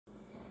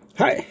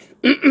Hi,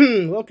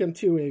 welcome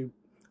to a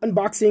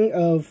unboxing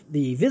of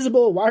the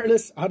visible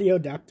wireless audio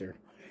adapter.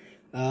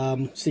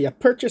 See, I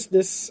purchased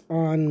this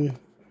on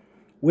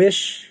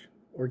Wish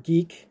or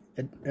Geek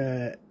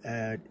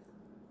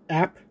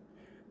app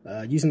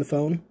using the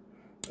phone.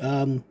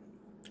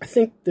 I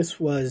think this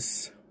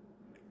was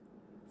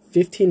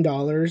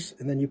 $15,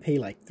 and then you pay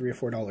like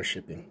 $3 or $4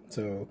 shipping.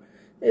 So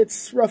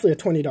it's roughly a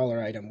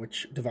 $20 item,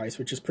 which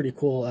is pretty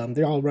cool.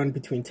 They all run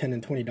between $10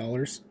 and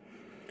 $20.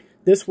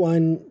 This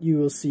one, you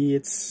will see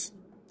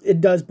it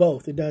does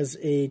both. It does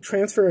a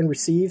transfer and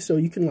receive, so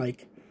you can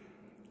like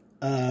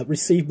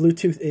receive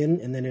Bluetooth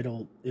in, and then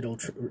it'll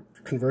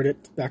convert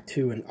it back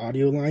to an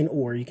audio line,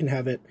 or you can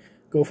have it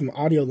go from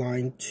audio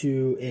line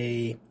to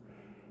a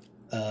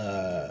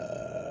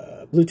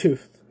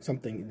Bluetooth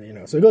something, you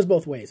know. So it goes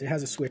both ways. It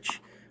has a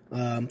switch.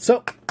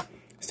 So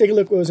let's take a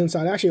look what was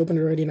inside. I actually opened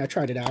it already and I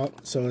tried it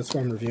out, so that's why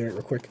I'm reviewing it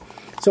real quick.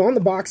 So on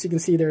the box, you can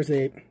see there's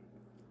you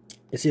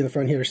see in the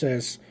front here, it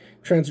says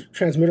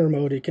transmitter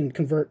mode. It can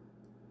convert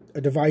a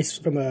device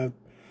from a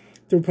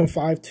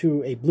 3.5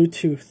 to a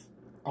Bluetooth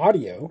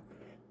audio,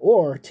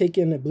 or take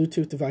in a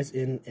Bluetooth device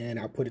in and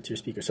output it to your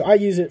speaker. So I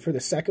use it for the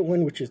second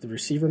one, which is the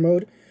receiver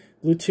mode.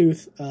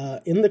 Bluetooth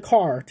in the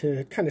car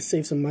to kind of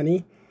save some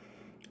money.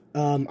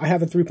 I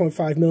have a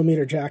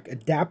 3.5mm jack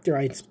adapter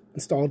I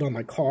installed on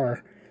my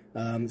car.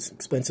 It's an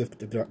expensive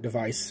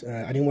device.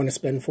 I didn't want to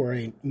spend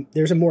for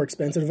there's a more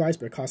expensive device,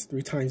 but it costs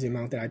 3 times the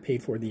amount that I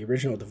paid for the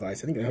original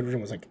device. I think the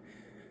original was like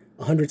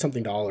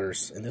 $100-something,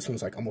 and this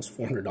one's like almost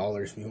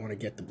 $400 if you want to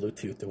get the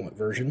Bluetooth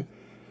version.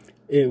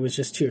 It was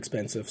just too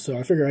expensive, so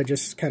I figured I'd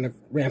just kind of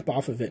ramp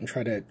off of it and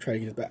try to get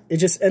it back. It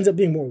just ends up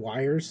being more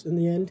wires in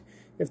the end.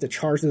 You have to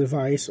charge the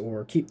device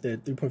or keep the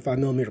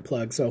 3.5mm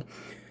plug. So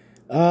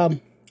I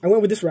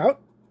went with this route,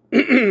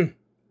 and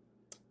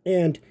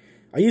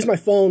I use my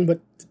phone, but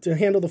to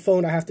handle the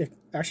phone, I have to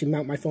actually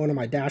mount my phone on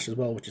my dash as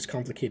well, which is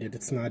complicated.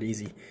 It's not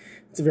easy.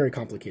 It's a very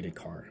complicated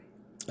car.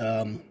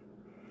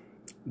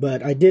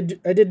 But I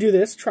did do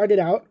this, tried it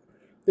out.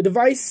 The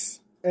device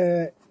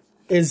it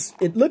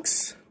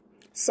looks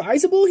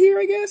sizable here,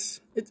 I guess.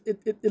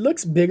 It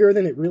looks bigger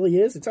than it really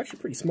is. It's actually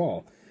pretty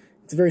small.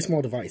 It's a very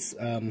small device.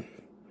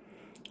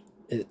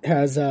 It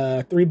has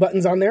 3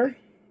 buttons on there.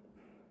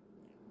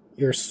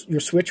 Your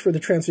switch for the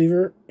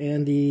transceiver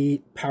and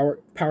the power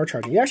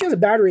charging. It actually has a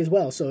battery as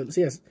well, so it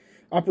has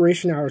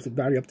operation hours with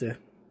battery up to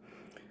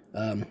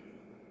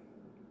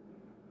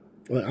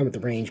well, I'm at the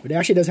range, but it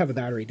actually does have a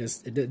battery.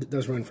 It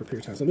does run for a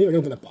period of time. So maybe I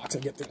open the box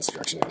and get the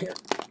instruction in here.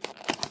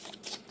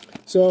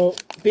 So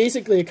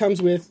basically, it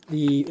comes with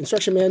the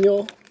instruction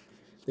manual,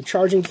 the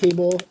charging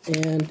cable,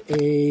 and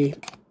a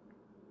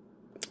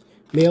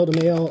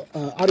male-to-male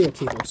audio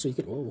cable. So you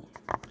could, whoa,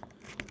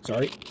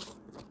 sorry,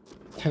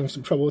 having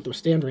some trouble with the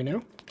stand right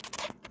now.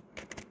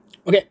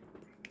 Okay,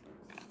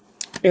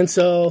 and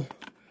so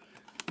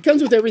it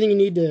comes with everything you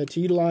need to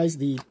utilize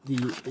the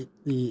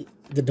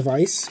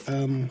device.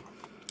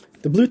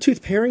 The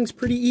Bluetooth pairing's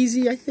pretty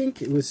easy, I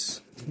think. It was,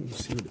 let me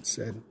see what it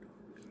said.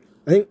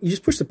 I think you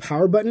just push the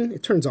power button,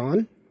 it turns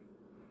on.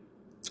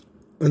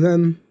 And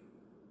then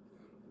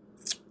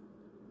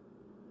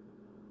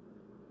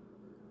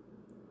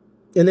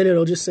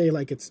it'll just say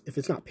like if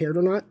it's not paired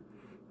or not,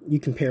 you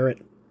can pair it.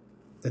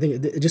 I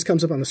think it just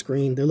comes up on the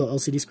screen. The little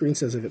LCD screen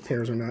says if it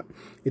pairs or not.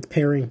 It's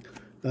pairing.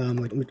 I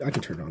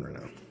can turn it on right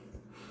now.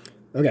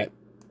 Okay.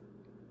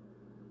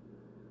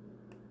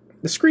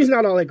 The screen's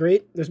not all that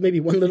great. There's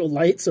maybe one little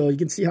light, so you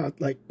can see how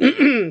like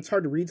it's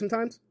hard to read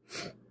sometimes.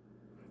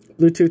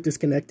 Bluetooth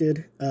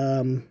disconnected.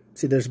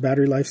 See, there's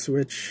battery life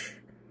switch.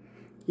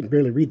 You can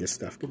barely read this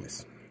stuff.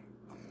 Goodness.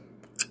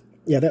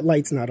 Yeah, that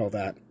light's not all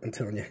that, I'm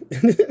telling you.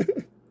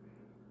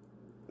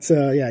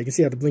 So yeah, you can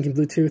see how the blinking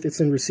Bluetooth. It's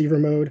in receiver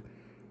mode,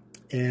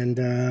 and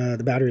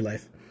the battery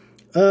life.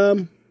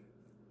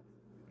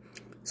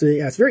 So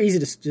yeah, it's very easy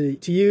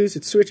to use.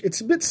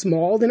 It's a bit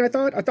small than I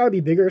thought. I thought it'd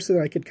be bigger so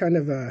that I could kind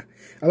of, I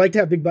like to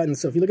have big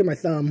buttons. So if you look at my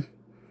thumb,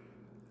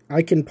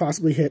 I can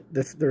possibly hit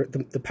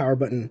the power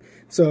button.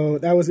 So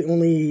that was the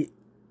only,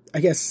 I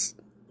guess,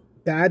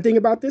 bad thing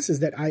about this, is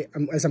that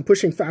as I'm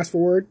pushing fast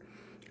forward,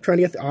 trying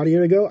to get the audio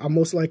to go, I'll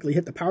most likely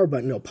hit the power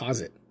button, it'll pause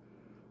it.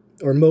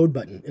 Or mode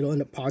button, it'll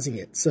end up pausing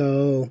it.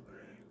 So,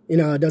 you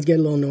know, it does get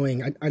a little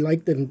annoying. I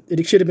like them,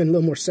 it should have been a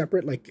little more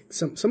separate. Like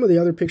some of the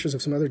other pictures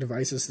of some other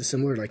devices, the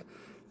similar, like,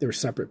 they were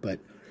separate,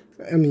 but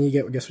I mean, you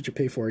get, I guess, what you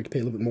pay for. You can pay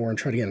a little bit more and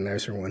try to get a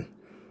nicer one.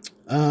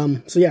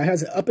 So yeah, it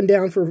has an up and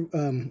down for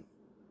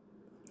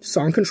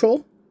song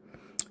control,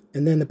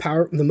 and then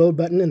the mode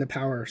button and the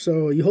power.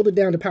 So you hold it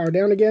down to power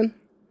down again.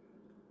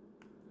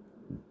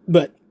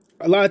 But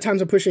a lot of times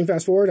I'm pushing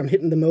fast forward, I'm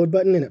hitting the mode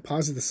button and it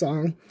pauses the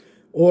song.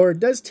 Or it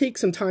does take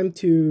some time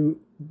to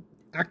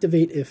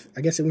activate if,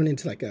 I guess it went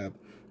into like a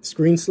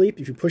screen sleep.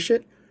 If you push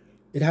it,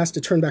 it has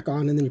to turn back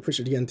on, and then you push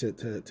it again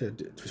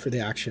for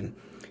the action.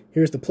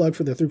 Here's the plug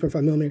for the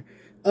 3.5mm.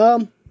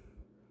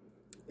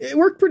 It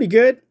worked pretty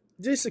good.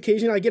 Just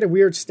occasionally I get a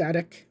weird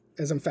static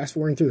as I'm fast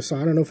forwarding through the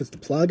song. I don't know if it's the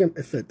plug,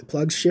 if the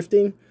plug's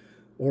shifting,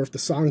 or if the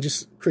song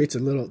just creates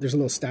there's a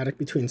little static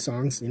between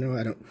songs, you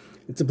know,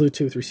 it's a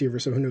Bluetooth receiver,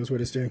 so who knows what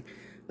it's doing.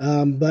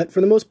 But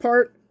for the most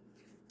part,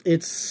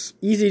 it's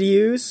easy to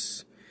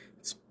use,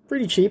 it's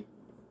pretty cheap,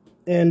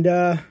 and,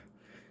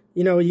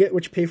 you know, you get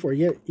what you pay for.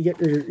 You get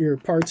your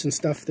parts and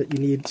stuff that you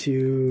need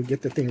to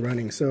get the thing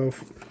running. So,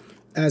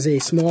 as a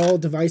small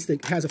device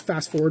that has a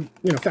fast forward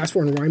and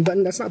rewind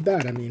button, that's not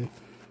bad. I mean,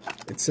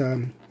 it's,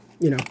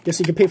 you know, guess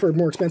you could pay for a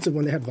more expensive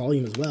one that had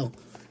volume as well.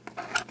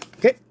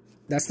 Okay,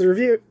 that's the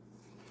review.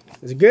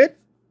 Is it good?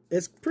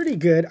 It's pretty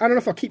good. I don't know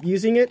if I'll keep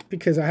using it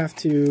because I have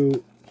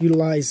to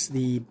utilize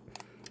the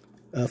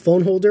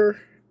phone holder,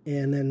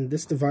 and then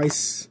this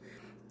device,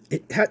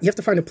 you have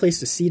to find a place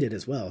to seat it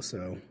as well.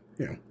 So,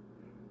 you know.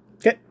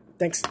 Okay,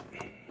 thanks.